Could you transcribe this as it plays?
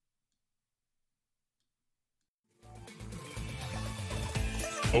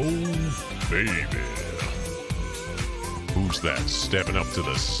Oh, baby. Who's that stepping up to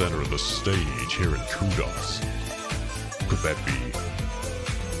the center of the stage here in Kudos? Could that be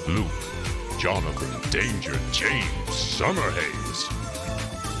Luke, Jonathan, Danger, James, Summerhaze?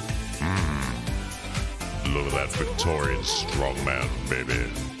 Look at that Victorian strongman, baby.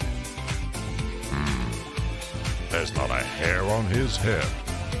 There's not a hair on his head.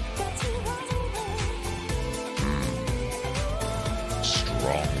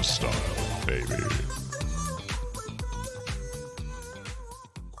 Strong style, baby.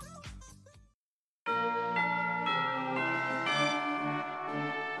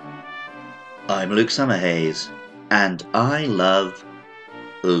 I'm Luke Summerhaze, and I love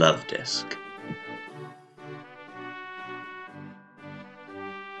Luvdisc.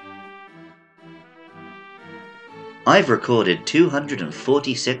 I've recorded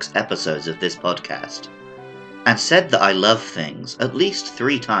 246 episodes of this podcast, and said that I love things at least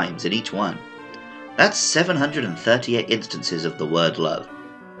 3 times in each one. That's 738 instances of the word love,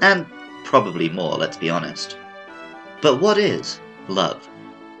 and probably more, let's be honest. But what is love?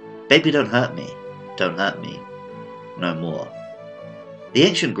 Baby, don't hurt me, no more. The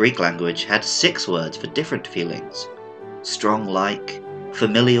ancient Greek language had 6 words for different feelings: strong like,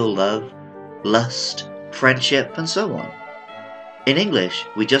 familial love, lust, friendship, and so on. In English,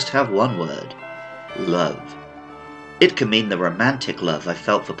 we just have one word: love. It can mean the romantic love I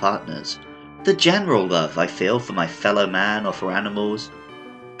felt for partners, the general love I feel for my fellow man or for animals,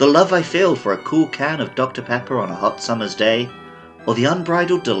 the love I feel for a cool can of Dr. Pepper on a hot summer's day, or the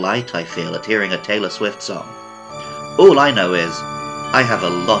unbridled delight I feel at hearing a Taylor Swift song. All I know is, I have a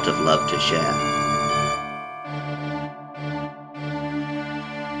lot of love to share.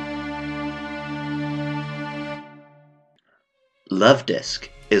 Luvdisc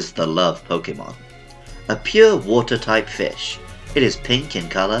is the love Pokemon. A pure water-type fish, it is pink in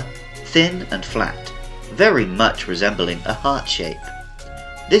colour, thin and flat, very much resembling a heart shape.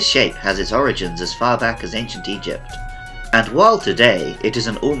 This shape has its origins as far back as ancient Egypt, and while today it is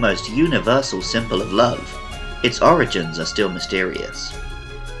an almost universal symbol of love, its origins are still mysterious.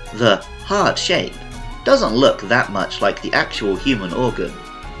 The heart shape doesn't look that much like the actual human organ,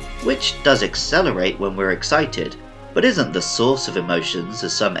 which does accelerate when we're excited, but isn't the source of emotions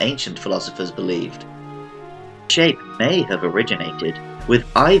as some ancient philosophers believed. The shape may have originated with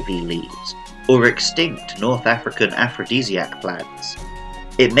ivy leaves or extinct North African aphrodisiac plants.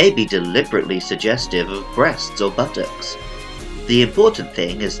 It may be deliberately suggestive of breasts or buttocks. The important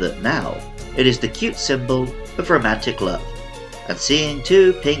thing is that now it is the cute symbol of romantic love, and seeing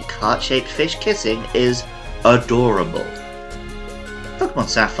 2 pink heart-shaped fish kissing is adorable. Pokemon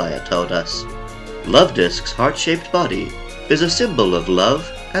Sapphire told us, Luvdisc's heart-shaped body is a symbol of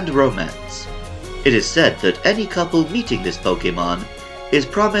love and romance. It is said that any couple meeting this Pokemon is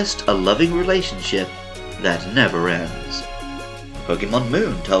promised a loving relationship that never ends. Pokemon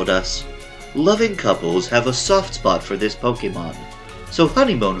Moon told us, loving couples have a soft spot for this Pokemon, so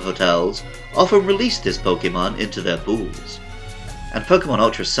honeymoon hotels often release this Pokemon into their pools. And Pokemon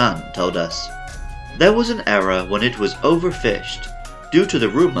Ultra Sun told us, there was an era when it was overfished, due to the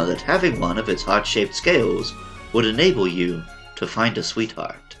rumor that having one of its heart-shaped scales would enable you to find a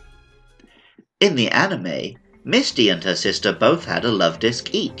sweetheart. In the anime, Misty and her sister both had a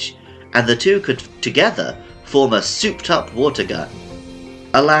Luvdisc each, and the 2 could together form a souped-up water gun.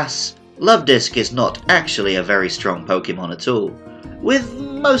 Alas, Luvdisc is not actually a very strong Pokemon at all, with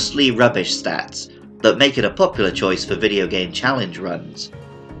mostly rubbish stats that make it a popular choice for video game challenge runs.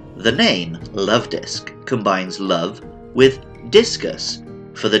 The name Luvdisc combines love with discus,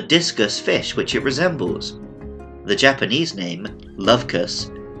 for the discus fish which it resembles. The Japanese name, Luvcus,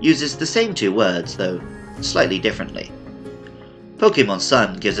 uses the same 2 words, though slightly differently. Pokemon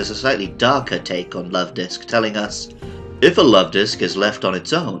Sun gives us a slightly darker take on Luvdisc, telling us, if a Luvdisc is left on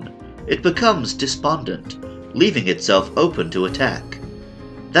its own, it becomes despondent, leaving itself open to attack.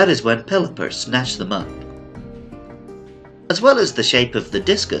 That is when Pelipper snatched them up. As well as the shape of the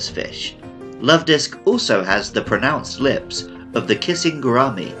discus fish, Luvdisc also has the pronounced lips of the kissing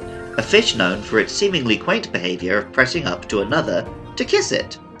gourami, a fish known for its seemingly quaint behaviour of pressing up to another to kiss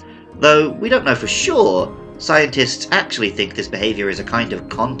it. Though we don't know for sure, scientists actually think this behaviour is a kind of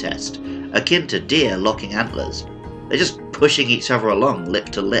contest, akin to deer locking antlers. They're just pushing each other along lip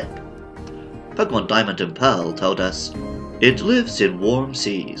to lip. Pokemon Diamond and Pearl told us, it lives in warm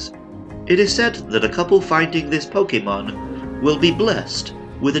seas. It is said that a couple finding this Pokemon will be blessed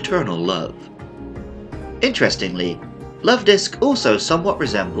with eternal love. Interestingly, Luvdisc also somewhat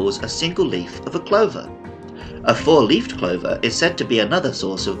resembles a single leaf of a clover. A 4-leafed clover is said to be another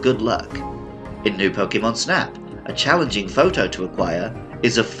source of good luck. In New Pokemon Snap, a challenging photo to acquire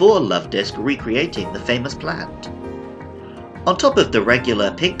is a 4 Luvdisc recreating the famous plant. On top of the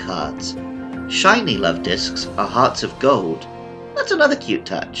regular pink hearts, shiny Luvdiscs are hearts of gold. That's another cute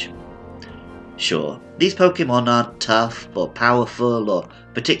touch. Sure, these Pokemon aren't tough or powerful or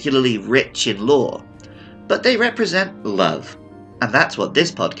particularly rich in lore, but they represent love, and that's what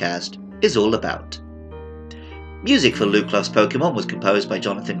this podcast is all about. Music for Luke Loves Pokemon was composed by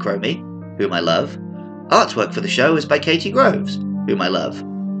Jonathan Cromie, whom I love. Artwork for the show is by Katie Groves, whom I love.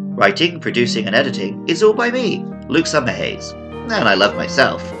 Writing, producing and editing is all by me, Luke Summerhaze, and I love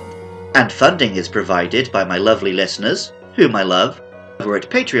myself. And funding is provided by my lovely listeners, whom I love, over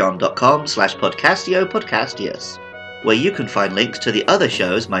at patreon.com/podcastiopodcastius, where you can find links to the other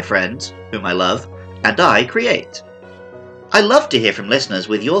shows my friends, whom I love, and I create. I love to hear from listeners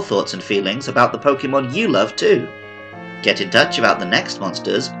with your thoughts and feelings about the Pokemon you love too. Get in touch about the next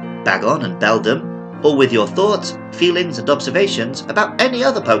monsters, Bagon and Beldum, or with your thoughts, feelings and observations about any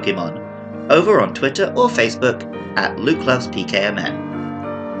other Pokemon, over on Twitter or Facebook at LukeLovesPKMN.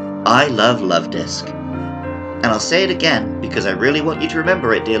 I love Luvdisc. And I'll say it again because I really want you to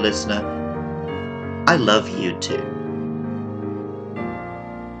remember it, dear listener. I love you too.